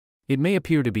It may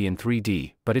appear to be in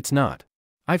 3D, but it's not.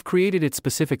 I've created it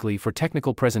specifically for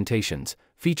technical presentations,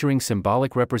 featuring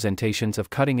symbolic representations of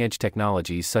cutting-edge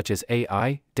technologies such as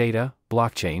AI, data,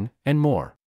 blockchain, and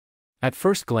more. At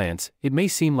first glance, it may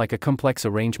seem like a complex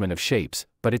arrangement of shapes,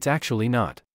 but it's actually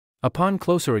not. Upon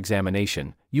closer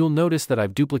examination, you'll notice that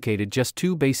I've duplicated just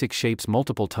 2 basic shapes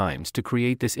multiple times to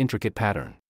create this intricate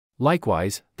pattern.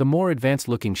 Likewise, the more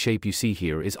advanced-looking shape you see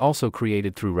here is also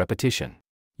created through repetition.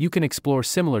 You can explore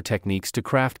similar techniques to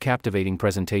craft captivating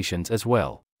presentations as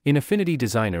well. In Affinity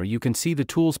Designer, you can see the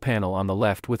Tools panel on the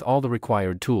left with all the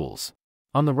required tools.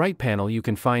 On the right panel you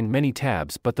can find many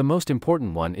tabs, but the most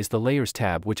important one is the Layers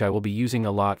tab, which I will be using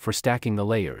a lot for stacking the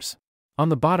layers. On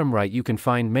the bottom right you can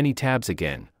find many tabs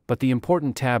again, but the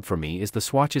important tab for me is the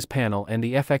Swatches panel and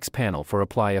the FX panel for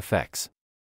Apply Effects.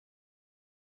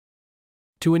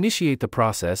 To initiate the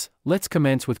process, let's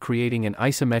commence with creating an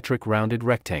isometric rounded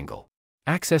rectangle.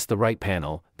 Access the right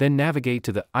panel, then navigate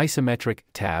to the Isometric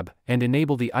tab, and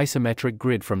enable the isometric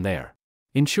grid from there.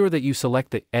 Ensure that you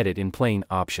select the Edit in Plane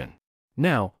option.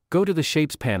 Now, go to the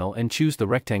Shapes panel and choose the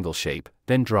rectangle shape,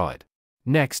 then draw it.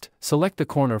 Next, select the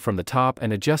corner from the top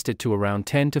and adjust it to around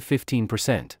 10 to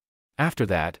 15%. After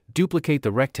that, duplicate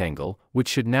the rectangle, which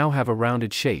should now have a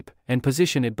rounded shape, and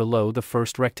position it below the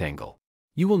first rectangle.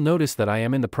 You will notice that I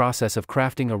am in the process of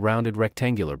crafting a rounded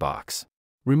rectangular box.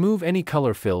 Remove any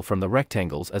color fill from the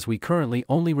rectangles as we currently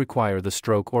only require the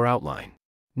stroke or outline.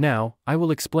 Now, I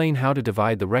will explain how to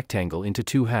divide the rectangle into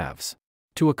 2 halves.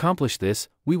 To accomplish this,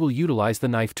 we will utilize the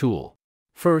knife tool.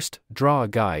 First, draw a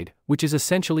guide, which is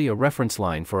essentially a reference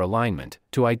line for alignment,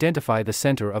 to identify the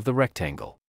center of the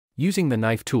rectangle. Using the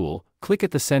knife tool, click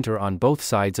at the center on both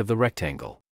sides of the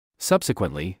rectangle.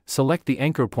 Subsequently, select the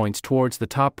anchor points towards the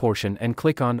top portion and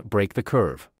click on Break the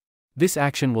Curve. This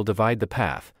action will divide the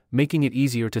path, making it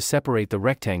easier to separate the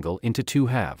rectangle into 2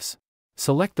 halves.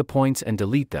 Select the points and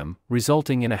delete them,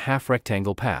 resulting in a half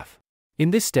rectangle path.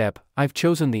 In this step, I've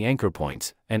chosen the anchor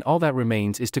points, and all that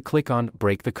remains is to click on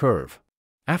Break the Curve.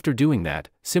 After doing that,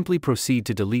 simply proceed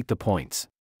to delete the points.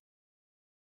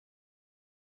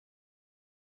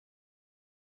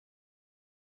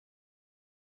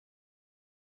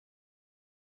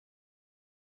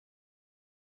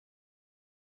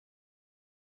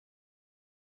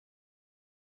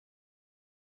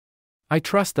 I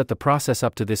trust that the process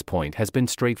up to this point has been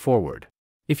straightforward.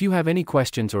 If you have any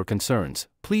questions or concerns,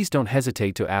 please don't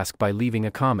hesitate to ask by leaving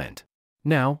a comment.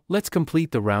 Now, let's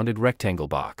complete the rounded rectangle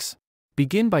box.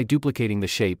 Begin by duplicating the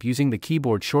shape using the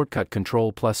keyboard shortcut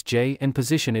Ctrl+J and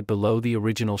position it below the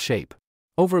original shape.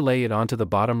 Overlay it onto the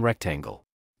bottom rectangle.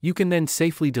 You can then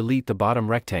safely delete the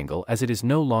bottom rectangle as it is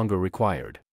no longer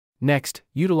required. Next,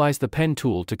 utilize the pen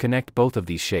tool to connect both of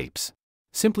these shapes.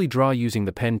 Simply draw using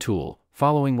the pen tool,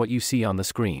 following what you see on the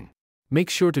screen. Make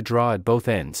sure to draw at both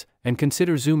ends, and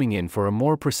consider zooming in for a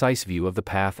more precise view of the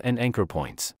path and anchor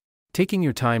points. Taking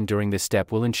your time during this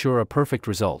step will ensure a perfect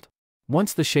result.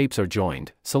 Once the shapes are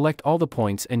joined, select all the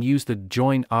points and use the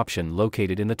Join option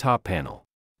located in the top panel.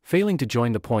 Failing to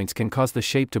join the points can cause the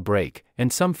shape to break,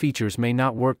 and some features may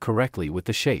not work correctly with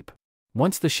the shape.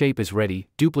 Once the shape is ready,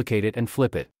 duplicate it and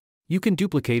flip it. You can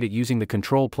duplicate it using the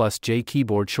Ctrl+J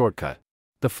keyboard shortcut.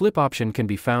 The flip option can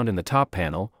be found in the top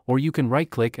panel, or you can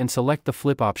right-click and select the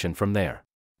flip option from there.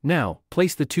 Now,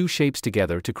 place the 2 shapes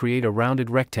together to create a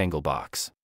rounded rectangle box.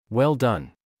 Well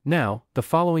done. Now, the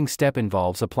following step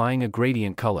involves applying a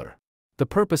gradient color. The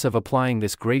purpose of applying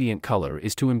this gradient color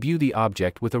is to imbue the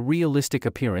object with a realistic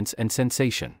appearance and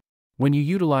sensation. When you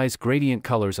utilize gradient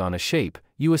colors on a shape,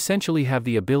 you essentially have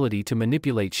the ability to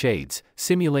manipulate shades,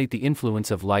 simulate the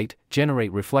influence of light,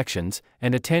 generate reflections,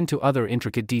 and attend to other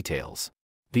intricate details.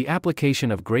 The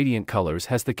application of gradient colors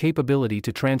has the capability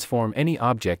to transform any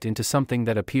object into something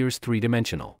that appears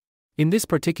 3-dimensional. In this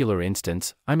particular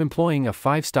instance, I'm employing a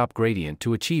 5-stop gradient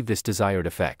to achieve this desired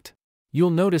effect.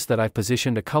 You'll notice that I've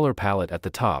positioned a color palette at the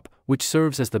top, which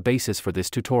serves as the basis for this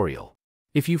tutorial.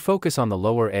 If you focus on the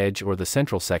lower edge or the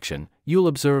central section, you'll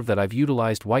observe that I've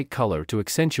utilized white color to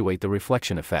accentuate the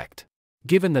reflection effect.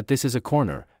 Given that this is a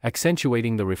corner,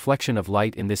 accentuating the reflection of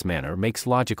light in this manner makes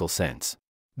logical sense.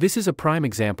 This is a prime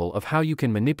example of how you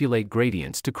can manipulate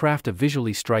gradients to craft a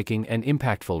visually striking and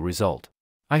impactful result.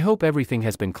 I hope everything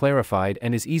has been clarified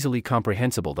and is easily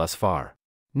comprehensible thus far.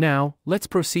 Now, let's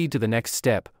proceed to the next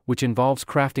step, which involves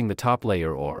crafting the top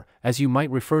layer or, as you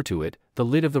might refer to it, the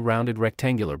lid of the rounded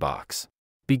rectangular box.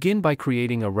 Begin by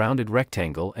creating a rounded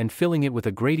rectangle and filling it with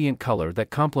a gradient color that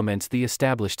complements the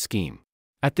established scheme.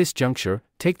 At this juncture,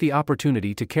 take the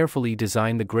opportunity to carefully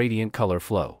design the gradient color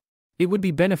flow. It would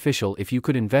be beneficial if you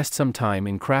could invest some time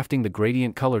in crafting the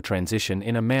gradient color transition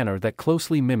in a manner that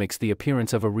closely mimics the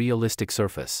appearance of a realistic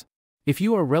surface. If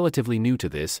you are relatively new to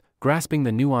this, grasping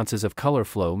the nuances of color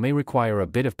flow may require a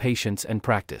bit of patience and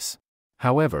practice.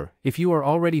 However, if you are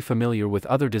already familiar with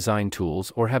other design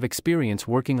tools or have experience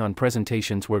working on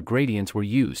presentations where gradients were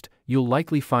used, you'll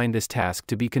likely find this task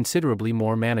to be considerably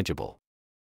more manageable.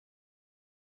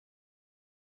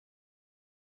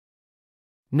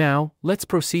 Now, let's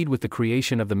proceed with the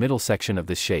creation of the middle section of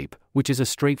this shape, which is a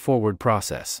straightforward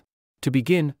process. To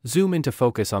begin, zoom into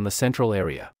focus on the central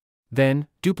area. Then,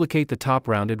 duplicate the top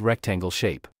rounded rectangle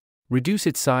shape. Reduce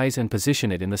its size and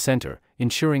position it in the center,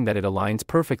 ensuring that it aligns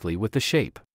perfectly with the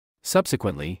shape.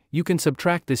 Subsequently, you can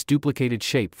subtract this duplicated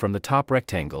shape from the top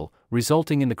rectangle,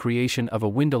 resulting in the creation of a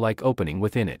window-like opening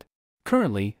within it.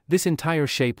 Currently, this entire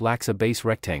shape lacks a base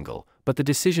rectangle, but the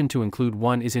decision to include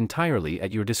one is entirely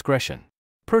at your discretion.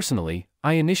 Personally,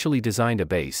 I initially designed a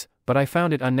base, but I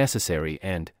found it unnecessary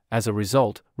and, as a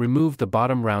result, removed the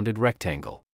bottom rounded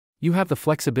rectangle. You have the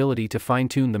flexibility to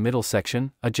fine-tune the middle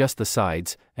section, adjust the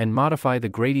sides, and modify the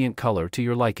gradient color to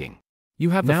your liking. You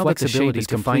have the flexibility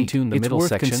to fine-tune the middle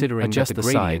section, adjust the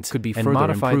sides, and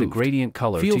modify the gradient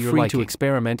color to your liking. Feel free to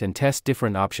experiment and test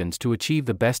different options to achieve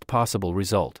the best possible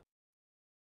result.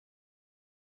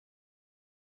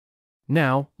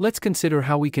 Now, let's consider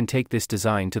how we can take this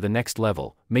design to the next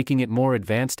level, making it more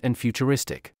advanced and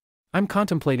futuristic. I'm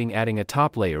contemplating adding a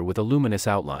top layer with a luminous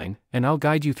outline, and I'll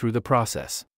guide you through the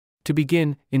process. To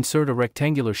begin, insert a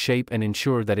rectangular shape and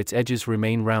ensure that its edges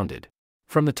remain rounded.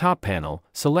 From the top panel,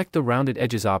 select the rounded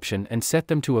edges option and set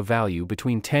them to a value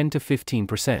between 10 to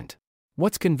 15%.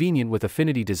 What's convenient with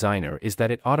Affinity Designer is that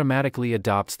it automatically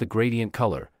adopts the gradient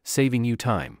color, saving you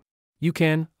time. You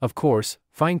can, of course,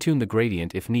 fine-tune the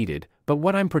gradient if needed, but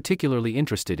what I'm particularly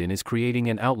interested in is creating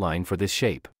an outline for this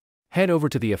shape. Head over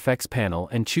to the Effects panel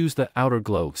and choose the Outer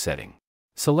Glow setting.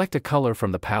 Select a color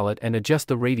from the palette and adjust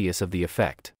the radius of the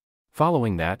effect.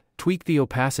 Following that, tweak the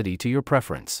opacity to your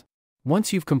preference.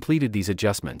 Once you've completed these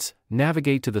adjustments,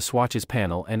 navigate to the Swatches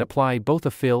panel and apply both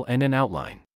a fill and an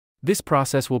outline. This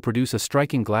process will produce a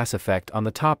striking glass effect on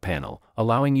the top panel,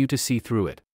 allowing you to see through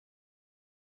it.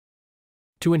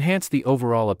 To enhance the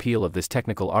overall appeal of this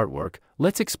technical artwork,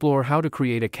 let's explore how to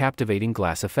create a captivating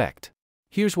glass effect.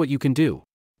 Here's what you can do.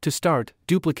 To start,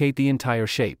 duplicate the entire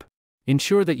shape.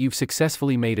 Ensure that you've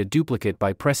successfully made a duplicate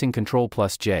by pressing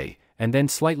Ctrl+J, and then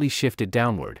slightly shift it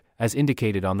downward, as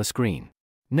indicated on the screen.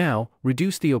 Now,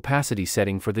 reduce the opacity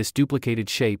setting for this duplicated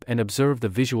shape and observe the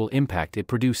visual impact it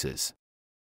produces.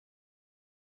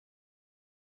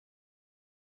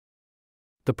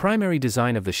 The primary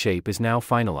design of the shape is now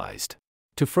finalized.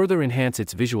 To further enhance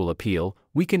its visual appeal,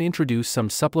 we can introduce some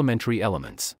supplementary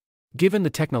elements. Given the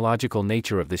technological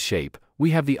nature of this shape,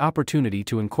 we have the opportunity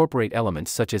to incorporate elements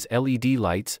such as LED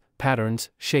lights, patterns,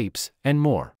 shapes, and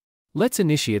more. Let's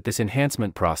initiate this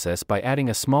enhancement process by adding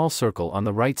a small circle on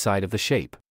the right side of the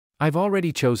shape. I've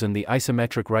already chosen the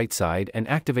isometric right side and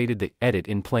activated the Edit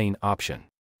in Plane option.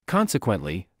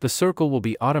 Consequently, the circle will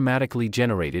be automatically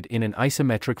generated in an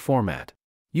isometric format.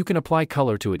 You can apply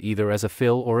color to it either as a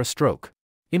fill or a stroke.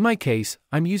 In my case,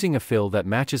 I'm using a fill that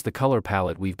matches the color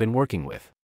palette we've been working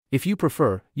with. If you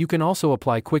prefer, you can also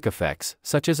apply quick effects,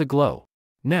 such as a glow.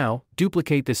 Now,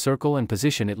 duplicate this circle and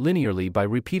position it linearly by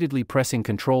repeatedly pressing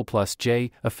Ctrl+J.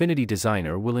 Affinity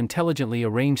Designer will intelligently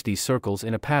arrange these circles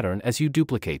in a pattern as you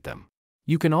duplicate them.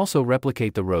 You can also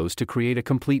replicate the rows to create a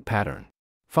complete pattern.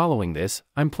 Following this,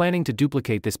 I'm planning to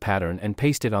duplicate this pattern and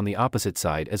paste it on the opposite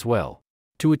side as well.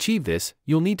 To achieve this,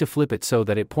 you'll need to flip it so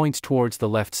that it points towards the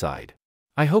left side.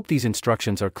 I hope these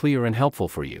instructions are clear and helpful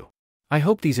for you.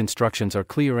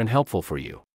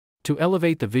 To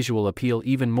elevate the visual appeal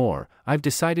even more, I've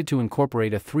decided to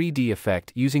incorporate a 3D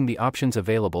effect using the options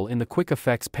available in the Quick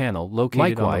Effects panel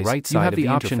located on the right side of the interface. You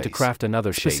have the option to craft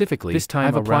another shape. Specifically, this time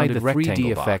I've applied the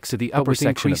 3D effect to the upper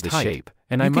section of the shape,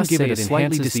 and I must say it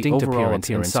enhances the overall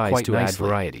appearance quite to add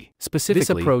variety. Specifically,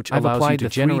 this approach allows you to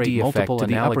generate multiple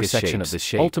analogous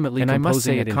shapes, ultimately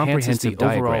composing a comprehensive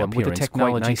diagram with a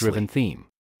technology-driven theme.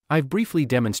 I've briefly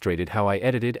demonstrated how I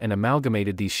edited and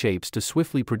amalgamated these shapes to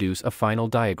swiftly produce a final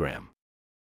diagram.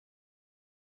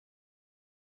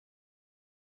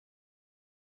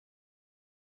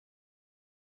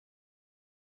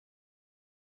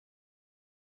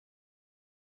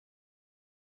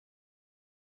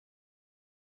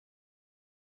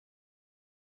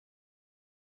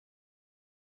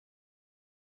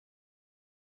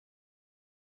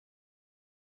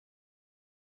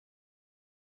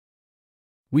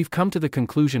 We've come to the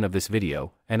conclusion of this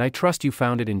video, and I trust you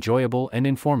found it enjoyable and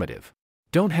informative.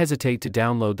 Don't hesitate to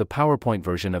download the PowerPoint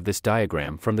version of this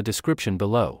diagram from the description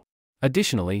below.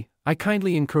 Additionally, I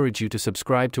kindly encourage you to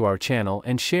subscribe to our channel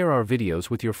and share our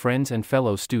videos with your friends and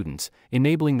fellow students,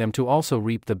 enabling them to also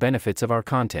reap the benefits of our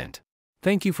content.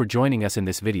 Thank you for joining us in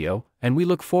this video, and we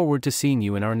look forward to seeing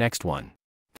you in our next one.